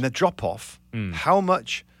shown us. And the drop-off, how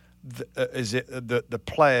much is it that the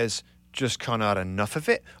players just kind of had enough of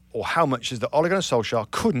it, or how much is that Ole Gunnar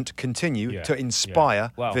Solskjaer couldn't continue to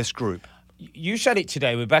inspire this group? You said it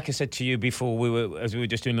today. Rebecca said to you before as we were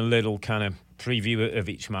just doing a little kind of preview of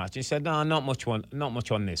each match. You said, "No, not much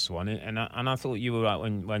on this one." And I thought you were right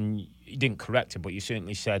when you didn't correct it, but you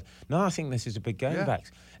certainly said, "No, I think this is a big game,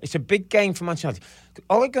 Bex. It's a big game for Manchester United."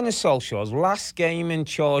 Ole Gunnar Solskjaer's last game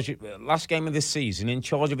of this season, in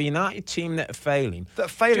charge of a United team that are failing.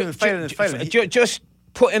 Just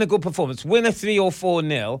put in a good performance, win a 3 or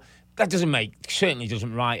 4-0. That certainly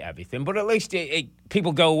doesn't right everything, but at least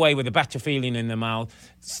people go away with a better feeling in their mouth,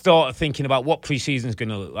 start thinking about what pre-season's going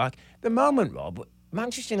to look like. The moment, Rob, if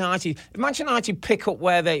Manchester United pick up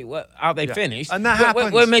how they finished, and that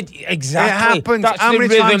happens. Exactly. It happens. How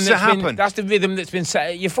many times it happened? That's the rhythm that's been set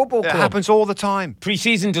at your football club. It happens all the time.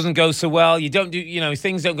 Pre-season doesn't go so well. You don't do,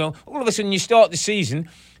 things don't go. All of a sudden, you start the season,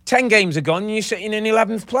 10 games are gone, and you're sitting in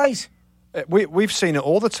 11th place. We've seen it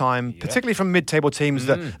all the time, particularly from mid-table teams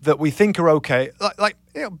that we think are okay, like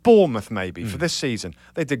Bournemouth maybe for this season.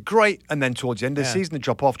 They did great, and then towards the end of the season, they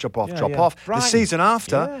drop off. Brighton. The season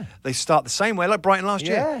after, they start the same way, like Brighton last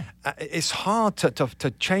year. It's hard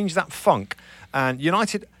to change that funk, and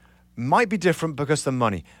United might be different because of the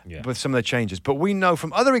money with some of the changes. But we know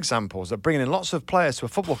from other examples that bringing in lots of players to a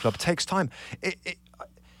football club takes time.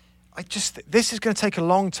 This is going to take a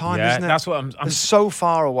long time, isn't it? That's what I'm it's so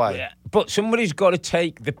far away. Yeah. But somebody's got to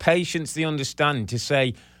take the patience, the understanding to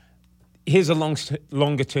say, here's a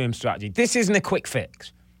longer term strategy. This isn't a quick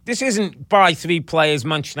fix. This isn't buy 3 players,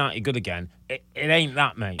 Manchester United good again. It ain't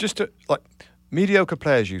that, mate. Just mediocre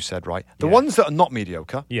players, you said, right? The ones that are not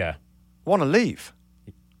mediocre want to leave.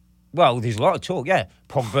 Well, there's a lot of talk,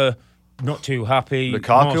 Pogba, not too happy.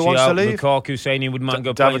 Lukaku wants to leave. Lukaku saying he wouldn't mind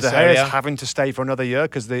go play in David De Gea is having to stay for another year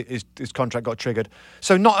because his contract got triggered.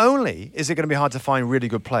 So not only is it going to be hard to find really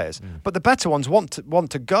good players, but the better ones want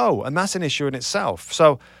to go, and that's an issue in itself.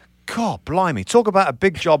 So, God, blimey, talk about a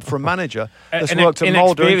big job for a manager that's worked at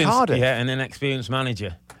Mulder and Cardiff. Yeah, and an experienced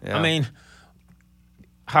manager. Yeah. I mean,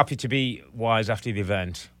 happy to be wise after the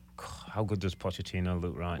event. God, how good does Pochettino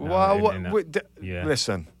look right now? Well,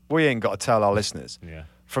 listen, we ain't got to tell our listeners.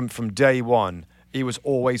 From day one, he was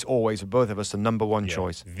always, for both of us, the number one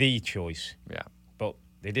choice. The choice. Yeah. But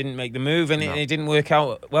they didn't make the move, and it didn't work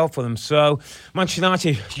out well for them. So, Manchester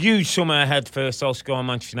United, huge summer ahead for Solskjaer and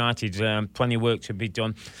Manchester United. Plenty of work to be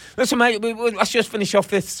done. Listen, mate, let's just finish off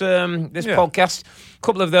this podcast. A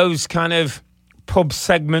couple of those kind of pub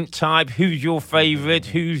segment type. Who's your favourite?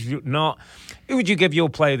 Who's not? Who would you give your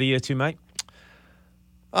player of the year to, mate?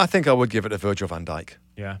 I think I would give it to Virgil van Dijk.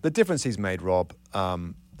 Yeah. The difference he's made, Rob,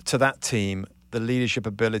 to that team, the leadership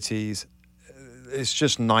abilities, it's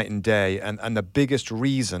just night and day. And the biggest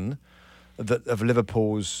reason that of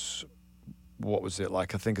Liverpool's, what was it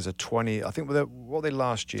like? I think what they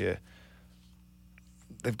last year?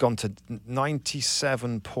 They've gone to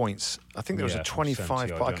 97 points. I think there was a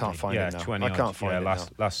 25. I can't find it now. 20 I can't find it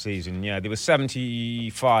last season. Yeah, there was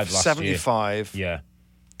 75 last 75. year. Yeah.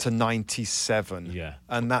 To 97. Yeah.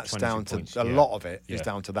 And that's down to points, a lot of it is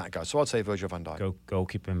down to that guy. So I'd say Virgil van Dijk.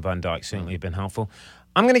 Goalkeeper and Van Dijk certainly have been helpful.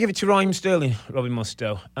 I'm going to give it to Robbie Mustoe,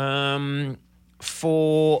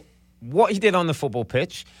 for what he did on the football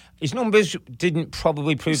pitch. His numbers didn't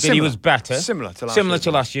probably prove that he was better. Similar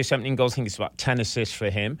to last year, 17 goals. I think it's about 10 assists for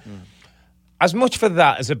him. As much for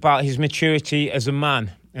that as about his maturity as a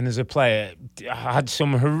man and as a player. Had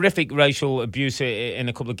some horrific racial abuse in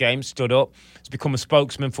a couple of games, stood up. Has become a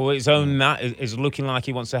spokesman for his own. That is looking like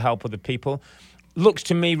he wants to help other people. Looks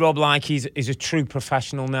to me, Rob, like he's a true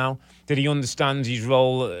professional now, that he understands his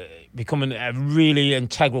role, becoming a really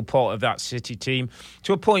integral part of that City team,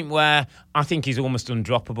 to a point where I think he's almost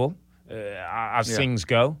undroppable. as things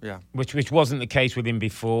go, which wasn't the case with him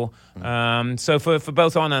before. So for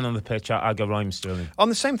both on and on the pitch, I go Raheem Sterling. On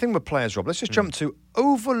the same thing with players, Rob, let's just jump to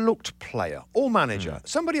overlooked player or manager.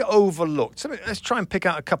 Somebody overlooked. Let's try and pick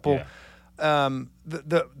out a couple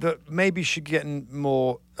that maybe should get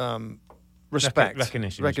more respect.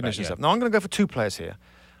 Recognition. Now, I'm going to go for two players here.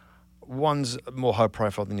 One's more high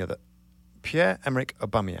profile than the other. Pierre-Emerick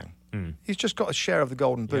Aubameyang. He's just got a share of the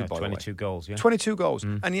golden boot, by the way. 22 goals, 22 goals.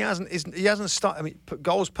 And he hasn't started, I mean,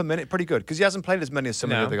 goals per minute, pretty good, because he hasn't played as many as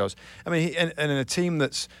some of the other guys. I mean, and in a team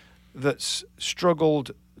that's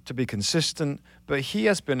struggled to be consistent, but he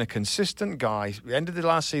has been a consistent guy. He ended the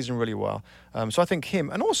last season really well. So I think him,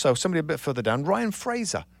 and also somebody a bit further down, Ryan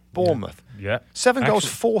Fraser, Bournemouth. 7 goals,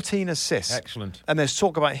 14 assists. Excellent. And there's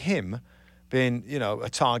talk about him being, a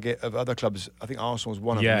target of other clubs. I think Arsenal was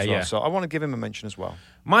one of them as well. So I want to give him a mention as well.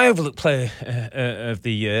 My overlooked player of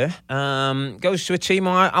the year goes to a team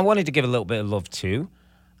I wanted to give a little bit of love to.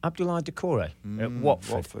 Abdoulaye Doucouré at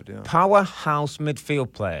Watford. Powerhouse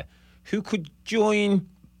midfield player who could join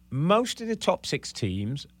most of the top 6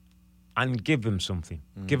 teams and give them something,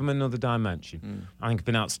 give them another dimension. I think it's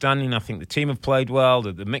been outstanding. I think the team have played well.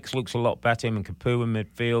 The mix looks a lot better. Him and Capu in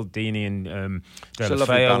midfield, Deeney and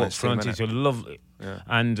Deulofeu up front. It's a lovely. Yeah.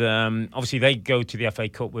 And obviously they go to the FA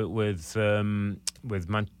Cup with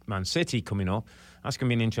Man City coming up. That's going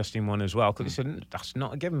to be an interesting one as well, because that's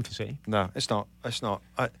not a given for City. No, it's not. It's not.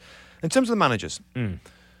 In terms of the managers,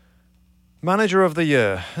 manager of the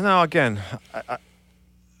year. Now, again,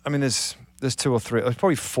 I mean, there's 2 or 3. There's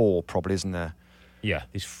probably 4, isn't there? Yeah,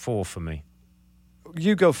 there's 4 for me.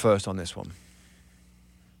 You go first on this one.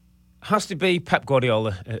 Has to be Pep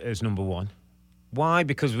Guardiola as number 1. Why?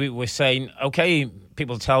 Because we're saying, okay,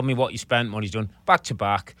 people tell me what he spent, what he's done, back to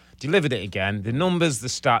back, delivered it again. The numbers, the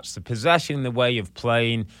stats, the possession, the way of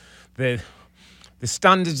playing, the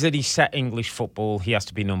standards that he set English football, he has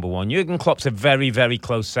to be number 1. Jurgen Klopp's a very, very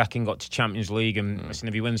close second, got to Champions League, and listen,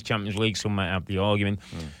 if he wins Champions League, some might have the argument.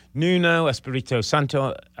 Nuno Espirito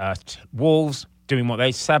Santo at Wolves, doing what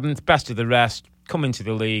they 7th, best of the rest, coming to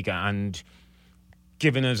the league and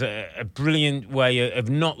giving us a brilliant way of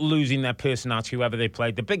not losing their personality, whoever they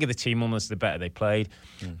played. The bigger the team, almost the better they played.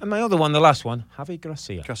 And my other one, the last one, Javi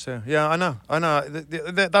Gracia. Yeah, I know.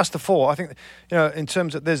 That's the 4. I think, in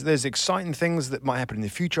terms of there's exciting things that might happen in the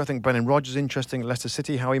future. I think Brendan Rodgers is interesting at Leicester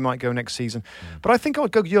City, how he might go next season. But I think I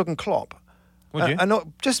would go Jurgen Klopp. Would you? And not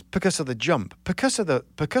just because of the jump, because of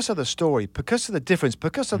the story, because of the difference,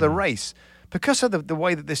 because of the race, because of the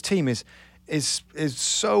way that this team is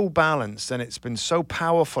so balanced, and it's been so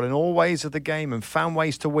powerful in all ways of the game and found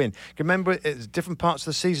ways to win. Remember, at different parts of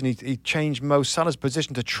the season, he changed Mo Salah's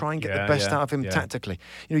position to try and get the best out of him tactically.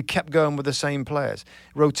 He kept going with the same players,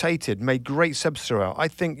 rotated, made great subs throughout. I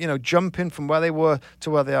think, jumping from where they were to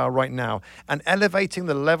where they are right now and elevating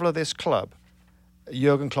the level of this club,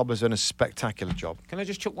 Jurgen Klopp has done a spectacular job. Can I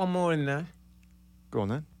just chuck one more in there? Go on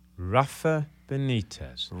then. Rafa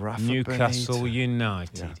Benitez, Newcastle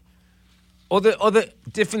United. Yeah. Other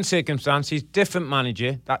different circumstances, different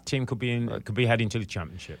manager. That team could be heading to the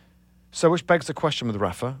Championship. So, which begs the question with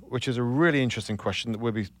Rafa, which is a really interesting question that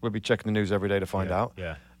we'll be checking the news every day to find out.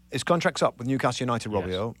 Yeah. His contract's up with Newcastle United,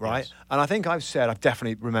 Robbie Earle, right? Yes. And I think I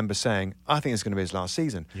definitely remember saying, I think it's going to be his last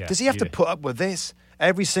season. Yeah, does he have to put up with this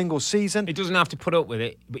every single season? He doesn't have to put up with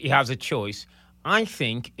it, but he has a choice. I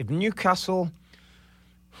think if Newcastle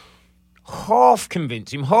half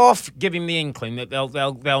convince him, half give him the inkling that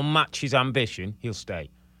they'll match his ambition, he'll stay.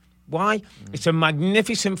 Why? It's a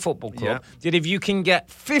magnificent football club that if you can get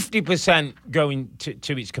 50% going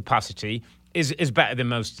to its capacity is better than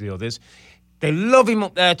most of the others. They love him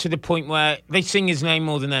up there to the point where they sing his name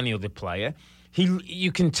more than any other player.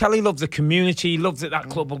 You can tell he loves the community. He loves that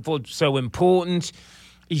club was so important.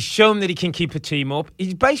 He's shown that he can keep a team up.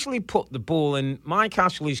 He's basically put the ball in Mike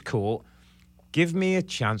Ashley's court. Give me a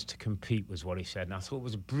chance to compete was what he said, and I thought it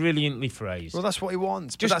was brilliantly phrased. Well, that's what he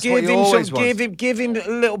wants. Just that's give what he him always wants. Give him a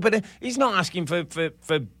little bit of. He's not asking for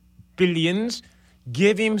billions.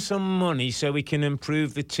 Give him some money so we can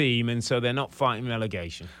improve the team and so they're not fighting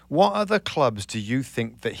relegation. What other clubs do you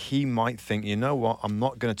think that he might think, you know what, I'm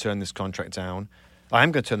not going to turn this contract down. I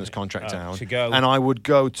am going to turn this contract down. And I would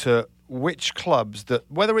go to which clubs that,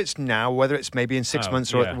 whether it's now, whether it's maybe in 6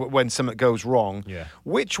 months or when something goes wrong,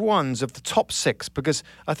 which ones of the top 6? Because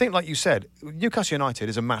I think, like you said, Newcastle United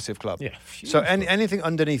is a massive club. Yeah, so anything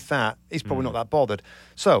underneath that, he's probably not that bothered.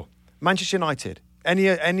 So, Manchester United, any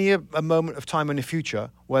a moment of time in the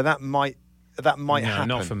future where that might happen?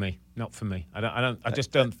 Not for me. I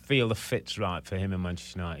just don't feel the fit's right for him in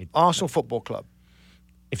Manchester United. Arsenal Football Club.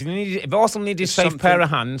 If Arsenal needed a safe pair of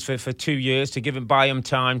hands for 2 years to buy him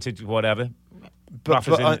time to whatever, but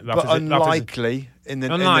unlikely in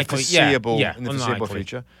the foreseeable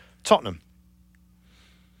future. Tottenham.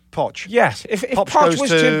 Poch. Yes, if Poch was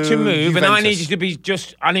to move, Juventus. and I needed to be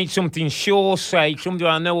I need something sure, safe, somebody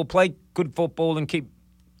I know will play good football and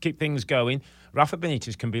keep things going. Rafa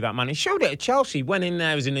Benitez can be that man. He showed it at Chelsea. Went in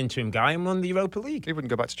there as an interim guy and won the Europa League. He wouldn't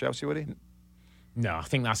go back to Chelsea, would he? No, I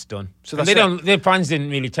think that's done. So their fans didn't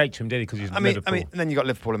really take to him, did they? Because he's Liverpool. And then you got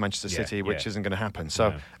Liverpool and Manchester City, which isn't going to happen.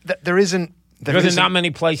 So there isn't that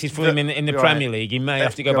many places for him in the Premier League. He may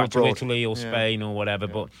have to go back abroad. to Italy or Spain or whatever,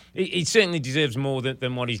 but he certainly deserves more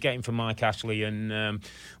than what he's getting from Mike Ashley, and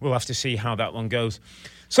we'll have to see how that one goes.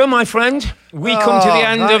 So, my friend, we come to the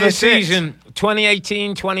end of the season,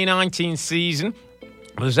 2018-2019 season.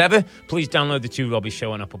 As ever, please download the Two Robbies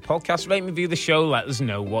Show on Apple Podcasts. Rate and review the show. Let us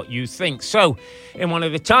know what you think. So, in one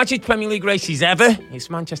of the tightest Premier League races ever, it's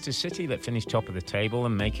Manchester City that finish top of the table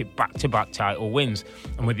and make it back-to-back title wins.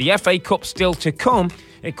 And with the FA Cup still to come,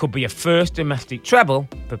 it could be a first domestic treble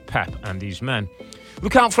for Pep and his men.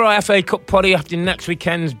 Look out for our FA Cup potty after next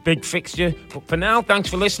weekend's big fixture. But for now, thanks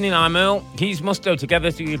for listening. I'm Earl. He's Mustoe.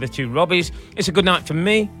 Together to the Two Robbies. It's a good night from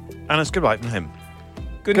me. And it's goodbye from him.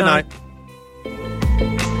 Good night.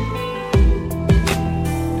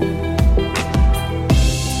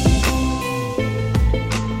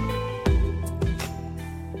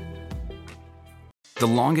 The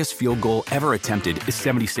longest field goal ever attempted is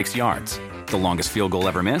 76 yards. The longest field goal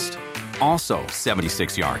ever missed? Also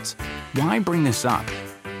 76 yards. Why bring this up?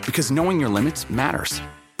 Because knowing your limits matters,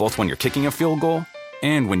 both when you're kicking a field goal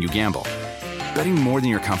and when you gamble. Betting more than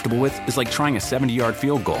you're comfortable with is like trying a 70-yard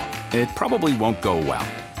field goal. It probably won't go well.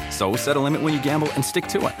 So set a limit when you gamble and stick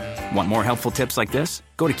to it. Want more helpful tips like this?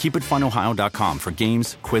 Go to keepitfunohio.com for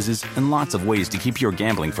games, quizzes, and lots of ways to keep your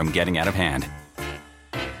gambling from getting out of hand.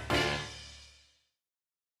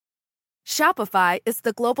 Shopify is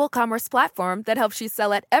the global commerce platform that helps you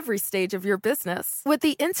sell at every stage of your business. With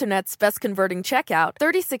the internet's best converting checkout,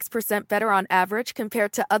 36% better on average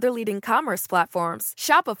compared to other leading commerce platforms,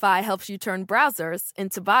 Shopify helps you turn browsers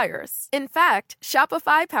into buyers. In fact,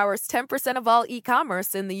 Shopify powers 10% of all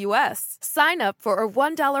e-commerce in the U.S. Sign up for a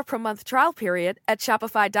 $1 per month trial period at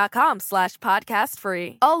shopify.com/podcast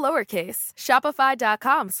free. All lowercase,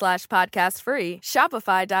 shopify.com/podcast free,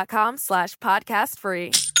 shopify.com/podcast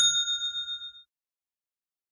free.